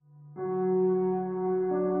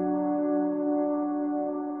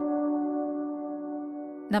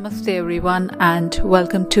Namaste everyone and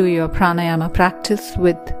welcome to your pranayama practice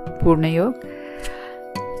with Purna Yoga.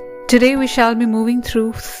 Today we shall be moving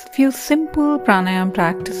through few simple pranayama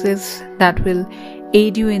practices that will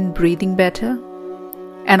aid you in breathing better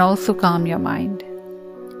and also calm your mind.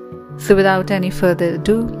 So without any further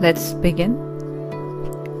ado, let's begin.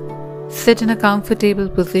 Sit in a comfortable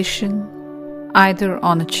position, either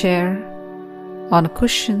on a chair, on a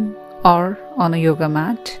cushion or on a yoga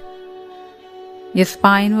mat. Your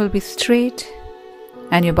spine will be straight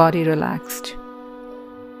and your body relaxed.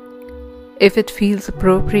 If it feels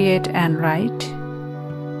appropriate and right,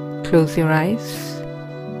 close your eyes.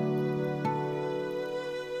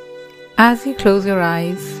 As you close your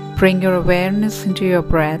eyes, bring your awareness into your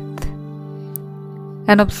breath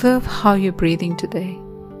and observe how you're breathing today.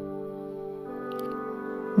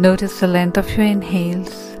 Notice the length of your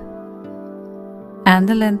inhales and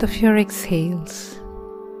the length of your exhales.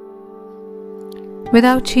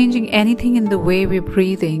 Without changing anything in the way we're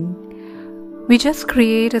breathing, we just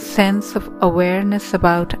create a sense of awareness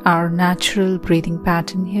about our natural breathing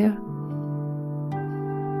pattern here.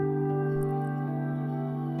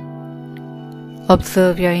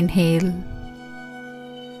 Observe your inhale.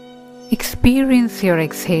 Experience your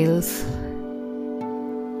exhales.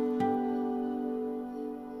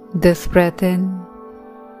 This breath in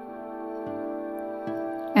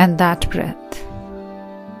and that breath.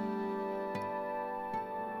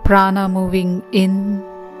 Prana moving in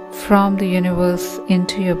from the universe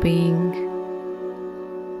into your being,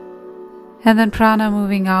 and then prana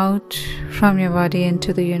moving out from your body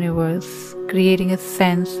into the universe, creating a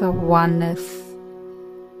sense of oneness.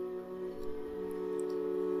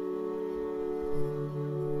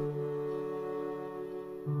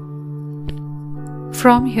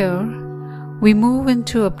 From here, we move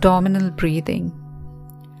into abdominal breathing.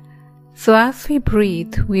 So as we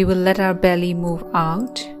breathe, we will let our belly move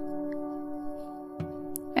out.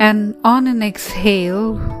 And on an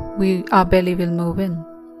exhale, our belly will move in.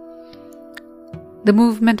 The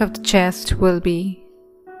movement of the chest will be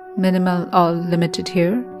minimal or limited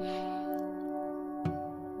here.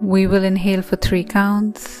 We will inhale for 3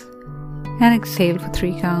 counts and exhale for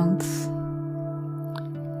 3 counts.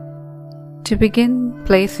 To begin,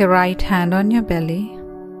 place your right hand on your belly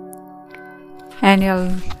and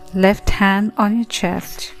your left hand on your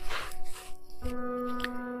chest.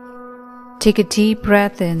 Take a deep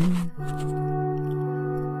breath in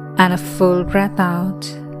and a full breath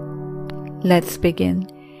out. Let's begin.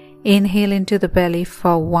 Inhale into the belly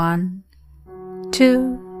for 1,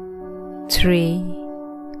 2, 3.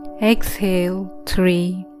 Exhale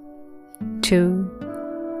 3, 2,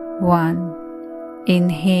 1.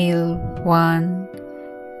 Inhale 1,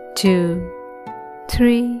 2,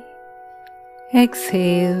 3.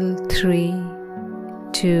 Exhale 3,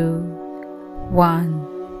 2, 1.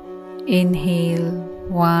 Inhale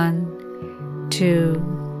 1, 2,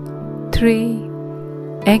 3.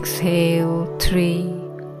 Exhale 3,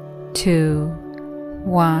 2,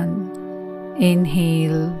 1.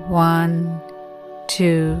 Inhale 1,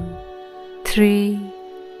 2, 3.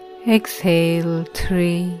 Exhale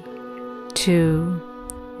 3, 2,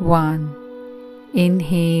 1.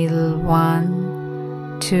 Inhale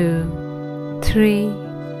 1, 2, 3.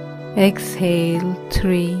 Exhale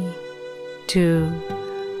 3, 2,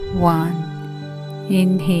 1.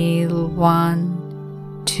 Inhale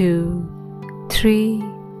 1, 2, 3.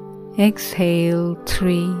 Exhale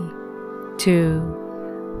 3, 2,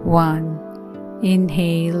 1.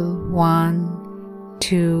 Inhale 1,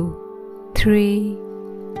 2, 3.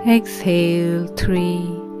 Exhale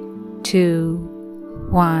 3, 2,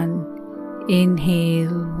 1.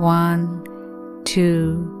 Inhale 1,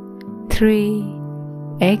 2, 3.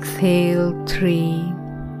 Exhale 3,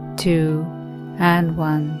 2, and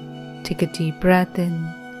 1. Take a deep breath in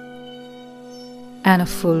and a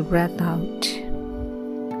full breath out.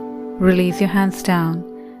 Release your hands down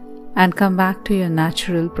and come back to your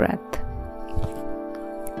natural breath.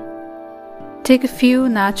 Take a few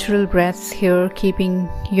natural breaths here, keeping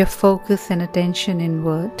your focus and attention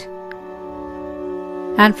inward.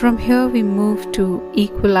 And from here we move to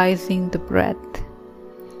equalizing the breath.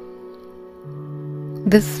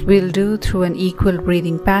 This we'll do through an equal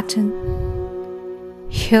breathing pattern.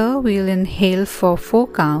 Here we'll inhale for 4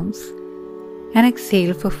 counts and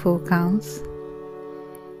exhale for 4 counts.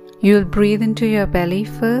 You'll breathe into your belly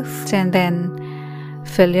first and then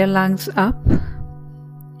fill your lungs up.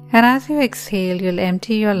 And as you exhale, you'll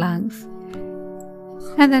empty your lungs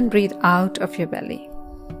and then breathe out of your belly.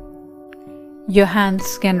 Your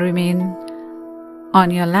hands can remain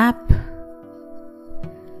on your lap.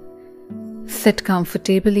 Sit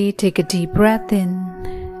comfortably, take a deep breath in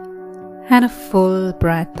and a full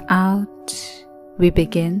breath out. We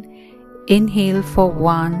begin. Inhale for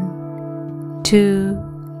 1,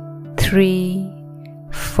 2, 3,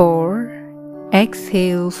 4.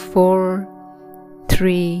 Exhale 4,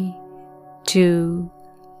 3, 2,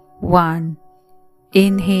 1.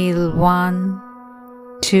 Inhale 1,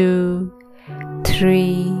 2,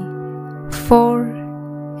 3,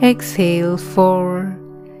 4. Exhale 4,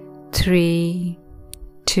 3,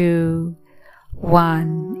 2,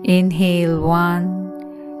 1. Inhale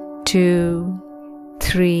 1, 2,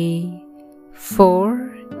 3,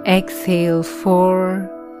 4. Exhale 4,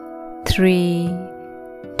 3,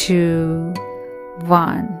 2,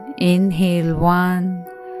 1. Inhale 1,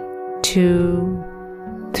 2,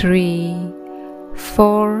 3,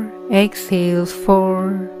 4. Exhale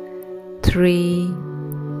 4, 3,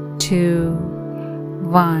 2,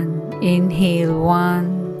 1. Inhale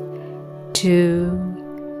 1, 2,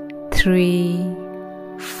 3,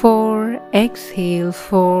 4. Exhale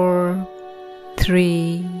 4,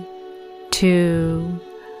 3, 2,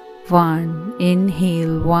 1.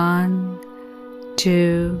 Inhale 1,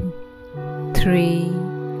 2, 3,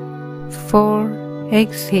 4.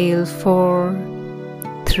 Exhale 4,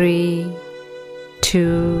 3,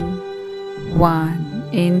 2, 1.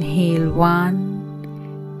 Inhale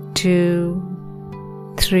 1, 2,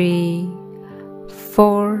 3,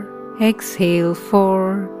 4. Exhale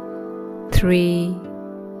 4, 3,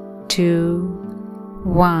 2,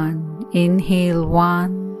 1. Inhale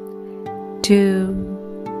 1,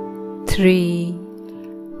 2, 3,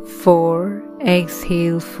 4.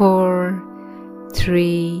 Exhale 4,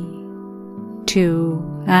 3,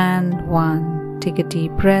 2, and 1. Take a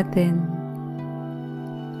deep breath in.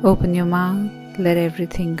 Open your mouth, let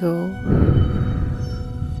everything go.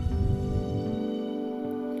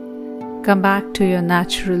 Come back to your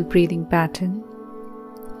natural breathing pattern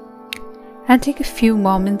and take a few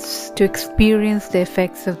moments to experience the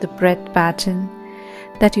effects of the breath pattern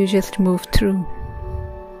that you just moved through.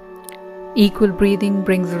 Equal breathing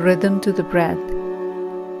brings rhythm to the breath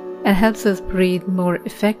and helps us breathe more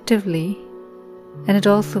effectively, and it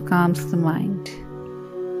also calms the mind.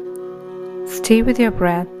 Stay with your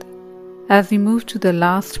breath as we move to the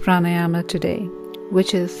last pranayama today,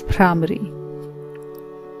 which is Bhramari.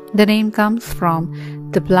 The name comes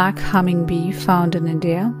from the black humming bee found in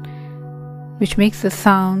India, which makes a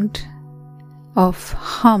sound of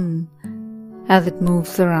hum as it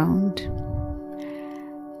moves around.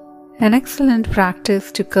 An excellent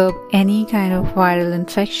practice to curb any kind of viral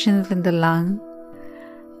infections in the lung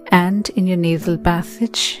and in your nasal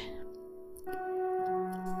passage.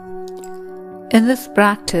 In this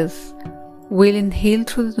practice, we'll inhale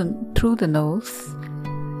through the nose,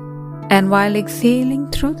 and while exhaling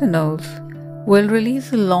through the nose, we'll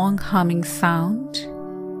release a long humming sound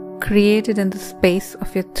created in the space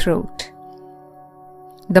of your throat.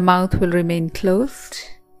 The mouth will remain closed.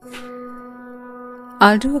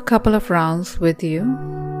 I'll do a couple of rounds with you.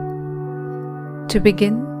 To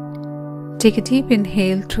begin, take a deep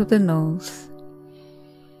inhale through the nose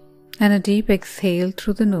and a deep exhale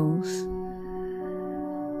through the nose.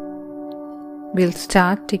 We'll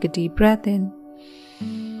start. Take a deep breath in,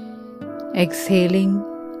 exhaling.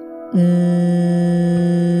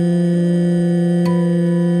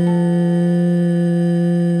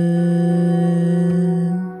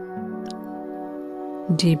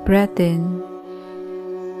 Deep breath in,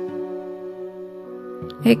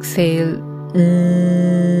 exhale.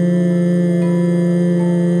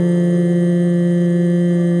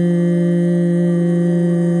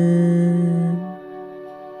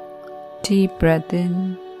 Deep breath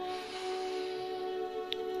in,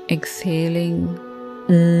 exhaling.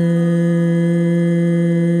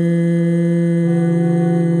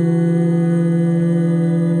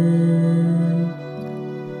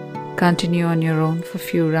 Continue on your own for a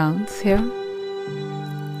few rounds here.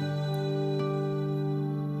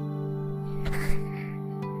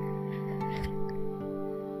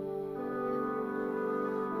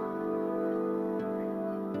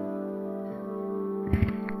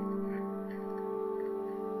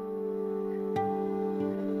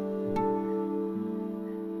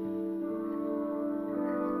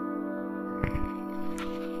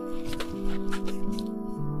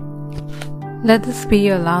 Let this be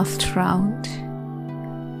your last round,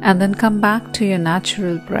 and then come back to your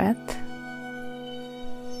natural breath.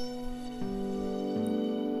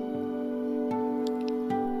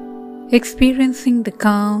 Experiencing the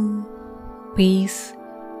calm, peace,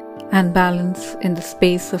 and balance in the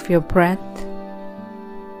space of your breath,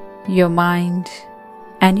 your mind,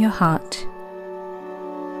 and your heart.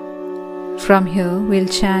 From here, we'll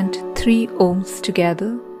chant 3 Oms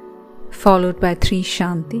together, followed by 3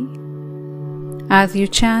 Shanti. As you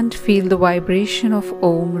chant, feel the vibration of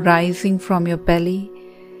Om rising from your belly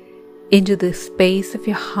into the space of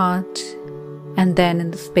your heart and then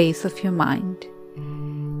in the space of your mind.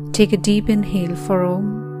 Take a deep inhale for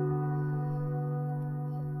Om.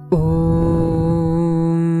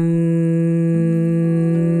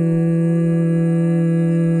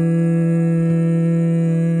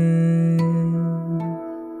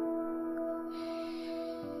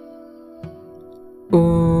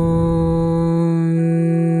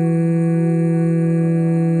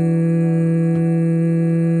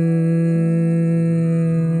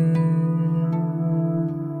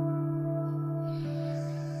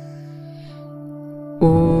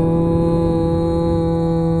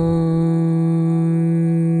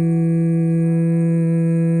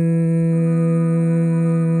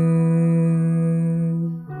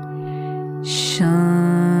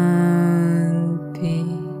 Shanti,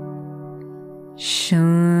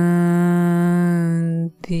 Shanti,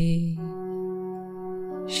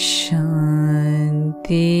 Shanti.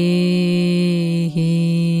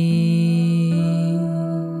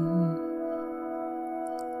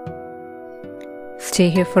 Stay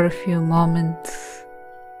here for a few moments.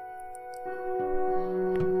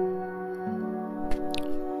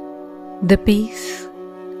 The peace,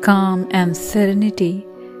 calm, and serenity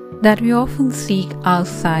that we often seek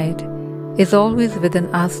outside is always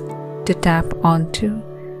within us to tap onto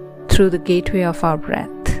through the gateway of our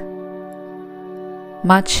breath.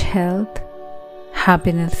 Much health,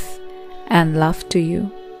 happiness, and love to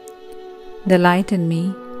you. The light in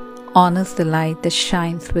me honors the light that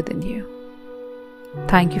shines within you.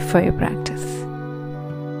 Thank you for your practice.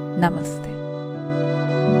 Namaste.